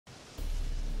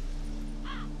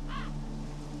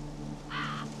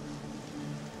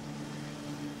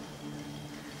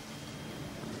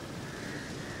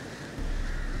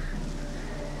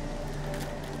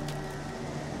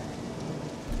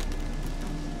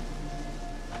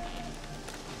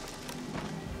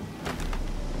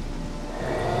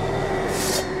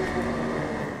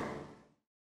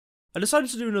I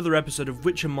decided to do another episode of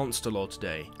Witcher Monster Lore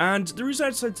today, and the reason I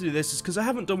decided to do this is because I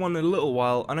haven't done one in a little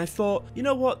while, and I thought, you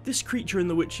know what, this creature in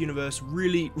the Witcher universe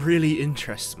really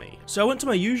interests me. So I went to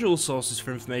my usual sources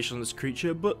for information on this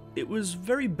creature, but it was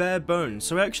very bare bones,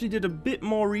 so I actually did a bit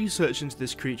more research into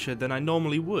this creature than I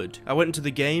normally would. I went into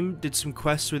the game, did some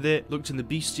quests with it, looked in the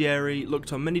bestiary,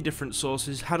 looked on many different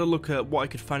sources, had a look at what I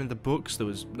could find in the books. There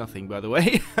was nothing, by the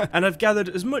way, and I've gathered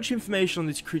as much information on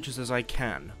these creatures as I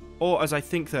can. Or as I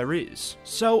think there is.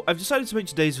 So I've decided to make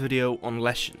today's video on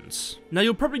Leshens. Now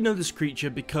you'll probably know this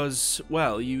creature because,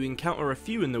 well, you encounter a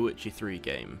few in the Witcher 3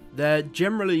 game. They're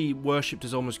generally worshipped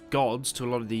as almost gods to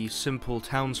a lot of the simple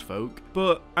townsfolk,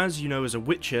 but as you know as a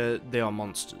Witcher, they are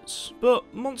monsters.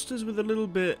 But monsters with a little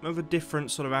bit of a different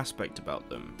sort of aspect about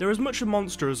them. They're as much a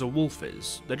monster as a wolf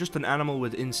is, they're just an animal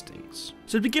with instincts.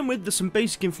 So to begin with, there's some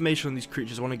basic information on these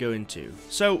creatures I want to go into.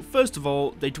 So first of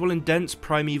all, they dwell in dense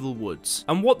primeval woods,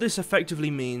 and what this effectively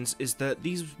means is that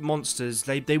these monsters,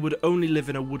 they would only live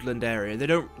in a woodland area.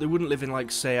 They wouldn't live in,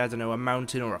 like, say, I don't know, a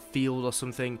mountain or a field or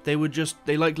something. They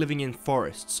like living in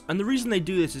forests. And the reason they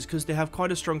do this is because they have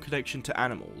quite a strong connection to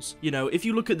animals. You know, if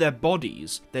you look at their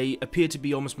bodies, they appear to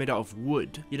be almost made out of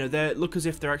wood. You know, they look as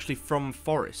if they're actually from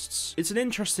forests. It's an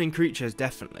interesting creature,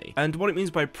 definitely. And what it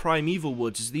means by primeval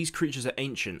woods is these creatures are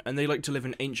ancient, and they like to live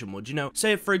in ancient woods. You know,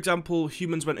 say if, for example,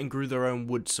 humans went and grew their own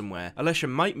wood somewhere. A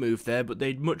Leshen might move there, but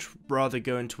they'd much rather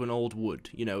go into an old wood.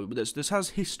 You know, this has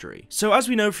history. So as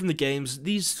we know from the games,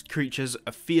 these creatures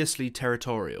are fiercely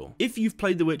territorial. If you've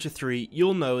played The Witcher 3,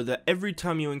 you'll know that every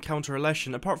time you encounter a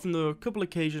Leshen, apart from the couple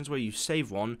occasions where you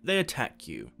save one, they attack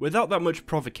you, without that much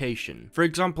provocation. For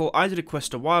example, I did a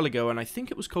quest a while ago, and I think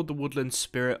it was called the Woodland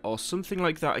Spirit, or something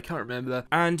like that, I can't remember,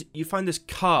 and you find this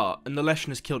cart, and the Leshen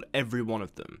has killed every one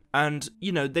of them. And,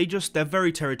 you know, they're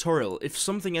very territorial. If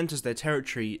something enters their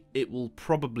territory, it will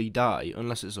probably die,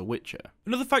 unless it's a Witcher.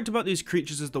 Another fact about these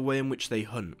creatures is the way in which they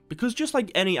hunt, because just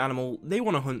like any animal, they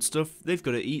want to hunt stuff, they've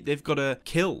got to eat, they've got to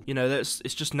kill, you know, it's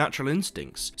just natural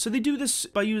instincts. So they do this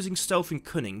by using stealth and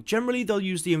cunning. Generally, they'll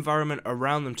use the environment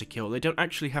around them to kill. They don't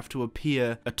actually have to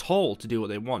appear at all to do what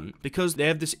they want, because they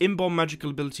have this inborn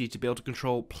magical ability to be able to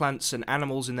control plants and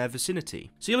animals in their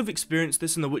vicinity. So you'll have experienced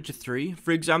this in The Witcher 3.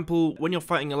 For example, when you're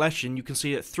fighting a Leshen, you can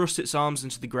see it thrust its arms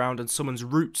into the ground and summons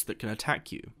roots that can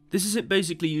attack you. This is it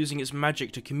basically using its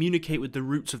magic to communicate with the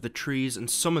roots of the trees and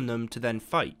summon them to then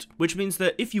fight, which means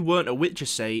that if you weren't a Witcher,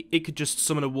 say, it could just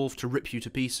summon a wolf to rip you to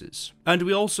pieces. And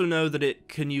we also know that it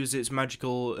can use its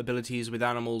magical abilities with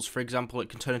animals. For example, it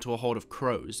can turn into a horde of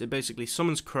crows. It basically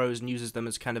summons crows and uses them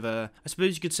as kind of a, I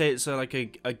suppose you could say it's like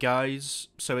a guise,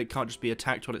 so it can't just be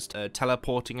attacked while it's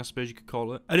teleporting, I suppose you could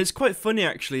call it. And it's quite funny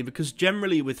actually, because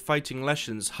generally with fighting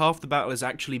Leshens, half the battle is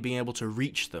actually being able to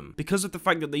reach them, because of the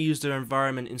fact that they use their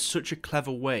environment in such a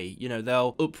clever way. You know,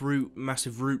 they'll uproot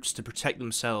massive roots to protect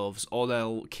themselves, or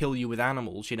they'll kill you with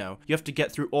animals. You know, you have to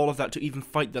get through all of that to even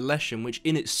fight the Leshen, which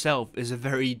in itself is a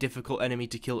very difficult enemy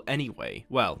to kill anyway.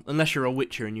 Well, unless you're a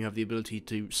Witcher and you have the ability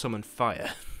to summon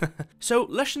fire. So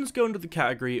Leshens go under the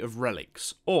category of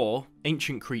relics, or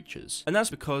ancient creatures, and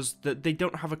that's because that they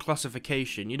don't have a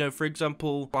classification. You know, for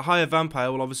example, a higher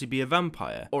vampire will obviously be a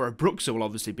vampire, or a Bruxa will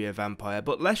obviously be a vampire,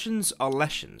 but Leshens are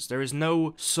Leshens. There is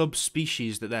no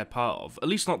subspecies that they're part of, at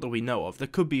least not that we know of. There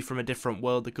could be from a different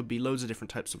world, there could be loads of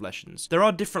different types of Leshens. There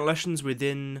are different Leshens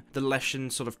within the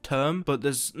Leshen sort of term, but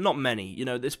there's not many. You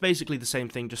know, it's basically the same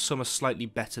thing, just some are slightly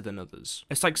better than others.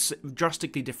 It's like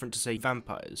drastically different to, say,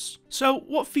 vampires. So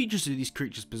what features do these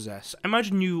creatures possess? I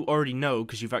imagine you already know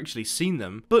because you've actually seen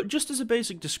them, but just as a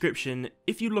basic description,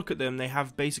 if you look at them, they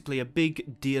have basically a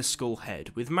big deer skull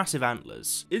head with massive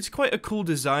antlers. It's quite a cool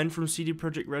design from CD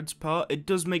Projekt Red's part. It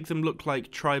does make them look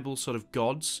like tribal sort of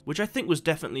gods, which I think was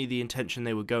definitely the intention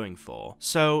they were going for.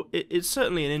 So it's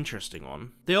certainly an interesting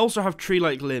one. They also have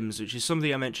tree-like limbs, which is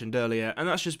something I mentioned earlier, and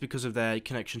that's just because of their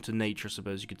connection to nature, I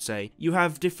suppose you could say. You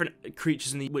have different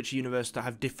creatures in the Witcher universe that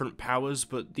have different powers,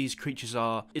 but these creatures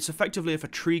are, it's effectively if a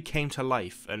tree came to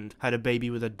life and had a baby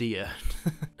with a deer.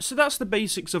 So that's the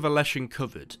basics of a Leshen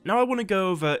covered. Now I want to go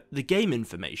over the game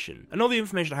information. And all the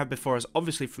information I had before is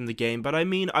obviously from the game, but I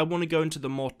mean I want to go into the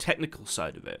more technical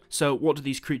side of it. So what do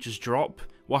these creatures drop?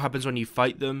 What happens when you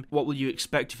fight them? What will you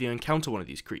expect if you encounter one of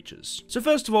these creatures? So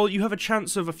first of all, you have a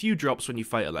chance of a few drops when you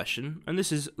fight a Leshen, and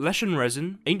this is Leshen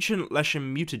Resin, Ancient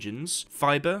Leshen Mutagens,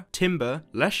 Fiber, Timber,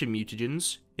 Leshen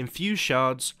Mutagens, Infused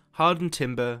Shards, Hardened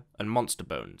Timber, and monster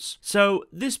bones. So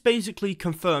this basically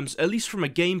confirms, at least from a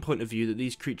game point of view, that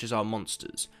these creatures are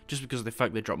monsters, just because of the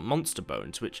fact they drop monster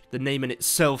bones, which the name in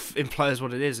itself implies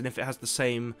what it is, and if it has the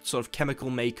same sort of chemical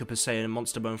makeup as, say, a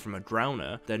monster bone from a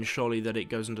drowner, then surely that it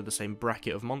goes under the same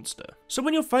bracket of monster. So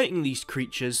when you're fighting these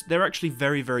creatures, they're actually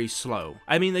very, very slow.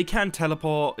 I mean, they can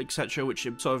teleport, etc., which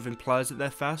sort of implies that they're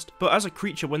fast, but as a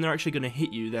creature, when they're actually going to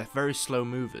hit you, they're very slow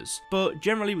movers. But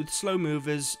generally with slow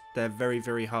movers, they're very,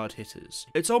 very hard hitters.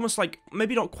 It's almost like,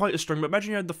 maybe not quite as strong, but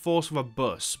imagine you had the force of a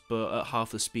bus, but at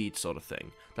half the speed sort of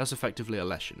thing. That's effectively a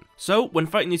Leshen. So, when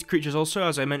fighting these creatures also,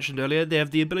 as I mentioned earlier, they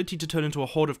have the ability to turn into a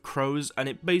horde of crows, and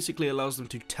it basically allows them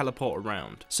to teleport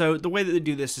around. So, the way that they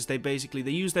do this is they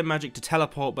use their magic to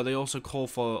teleport, but they also call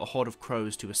for a horde of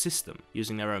crows to assist them,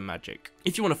 using their own magic.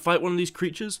 If you want to fight one of these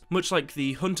creatures, much like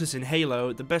the hunters in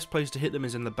Halo, the best place to hit them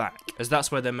is in the back, as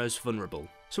that's where they're most vulnerable.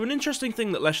 So an interesting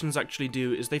thing that Leshens actually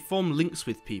do is they form links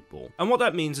with people, and what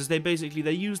that means is they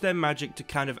use their magic to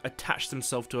kind of attach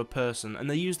themselves to a person, and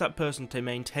they use that person to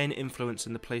maintain influence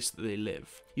in the place that they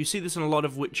live. You see this in a lot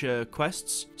of Witcher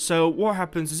quests. So what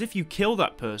happens is if you kill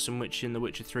that person, which in The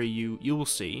Witcher 3 you will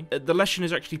see, the Leshen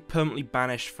is actually permanently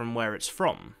banished from where it's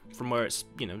from where it's,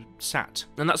 sat.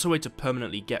 And that's a way to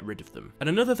permanently get rid of them. And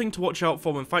another thing to watch out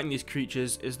for when fighting these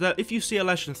creatures is that if you see a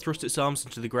Leshen thrust its arms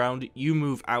into the ground, you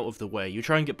move out of the way. You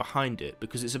try and get behind it,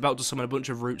 because it's about to summon a bunch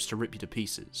of roots to rip you to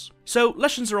pieces. So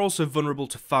Leshens are also vulnerable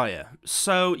to fire.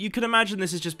 So you can imagine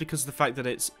this is just because of the fact that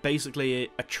it's basically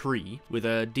a tree with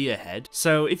a deer head.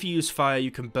 So if you use fire,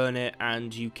 you can burn it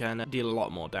and you can deal a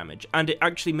lot more damage. And it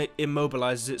actually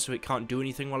immobilizes it so it can't do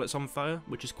anything while it's on fire,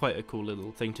 which is quite a cool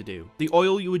little thing to do. The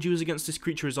oil you would use against this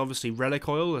creature is obviously relic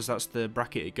oil, as that's the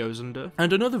bracket it goes under.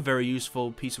 And another very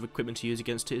useful piece of equipment to use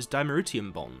against it is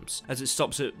dimeritium bombs, as it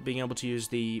stops it being able to use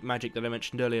the magic that I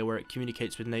mentioned earlier where it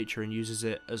communicates with nature and uses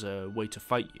it as a way to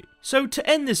fight you. So to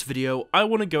end this video, I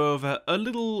want to go over a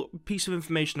little piece of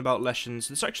information about Leshens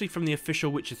that's actually from the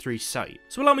official Witcher 3 site.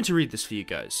 So allow me to read this for you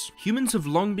guys. Humans have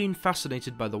long been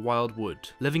fascinated by the wild wood.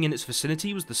 Living in its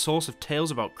vicinity was the source of tales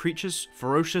about creatures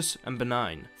ferocious and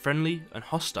benign, friendly and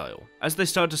hostile. As they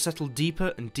started to settle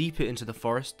deeper and deeper into the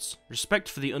forests, respect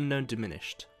for the unknown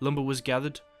diminished. Lumber was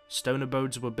gathered, stone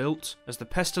abodes were built. As the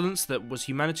pestilence that was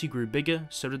humanity grew bigger,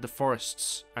 so did the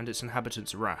forests and its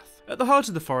inhabitants' wrath. At the heart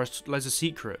of the forest lies a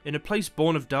secret. In a place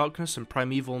born of darkness and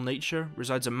primeval nature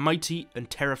resides a mighty and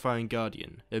terrifying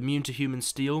guardian. Immune to human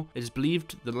steel, it is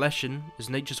believed the Leshen is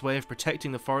nature's way of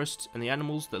protecting the forests and the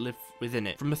animals that live within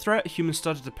it. From the threat, humans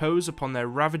started to pose upon their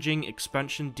ravaging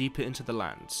expansion deeper into the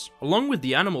lands. Along with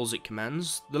the animals it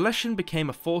commands, the Leshen became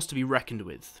a force to be reckoned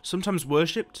with. Sometimes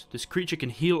worshipped, this creature can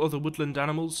heal other woodland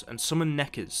animals and summon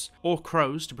neckers, or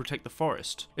crows, to protect the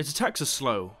forest. Its attacks are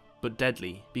slow, but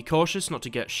deadly. Be cautious not to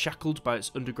get shackled by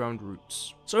its underground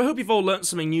roots. So I hope you've all learnt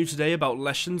something new today about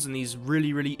Leshens and these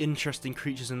really, really interesting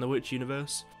creatures in the Witch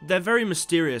universe. They're very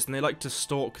mysterious and they like to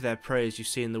stalk their prey, as you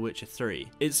see in The Witcher 3.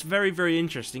 It's very, very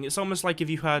interesting. It's almost like if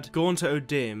you had gone to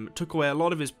Odim, took away a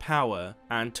lot of his power,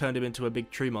 and turned him into a big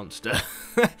tree monster.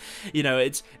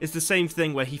 It's the same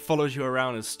thing where he follows you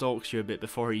around and stalks you a bit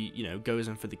before he, goes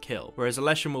in for the kill. Whereas a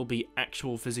Leshen will be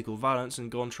actual physical violence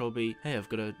and Gauntra will be, hey, I've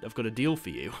got a deal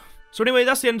for you. So anyway,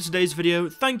 that's the end of today's video.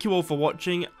 Thank you all for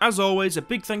watching. As always, a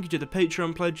big thank you to the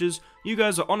Patreon pledgers. You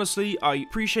guys are honestly, I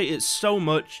appreciate it so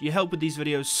much. You help with these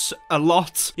videos a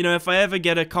lot. If I ever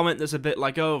get a comment that's a bit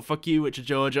like, oh, fuck you, Witcher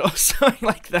George, or something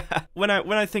like that. When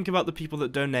I think about the people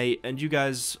that donate, and you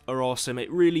guys are awesome, it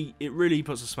really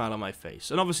puts a smile on my face.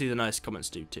 And obviously the nice comments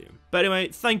do too. But anyway,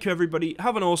 thank you everybody.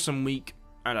 Have an awesome week,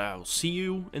 and I'll see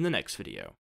you in the next video.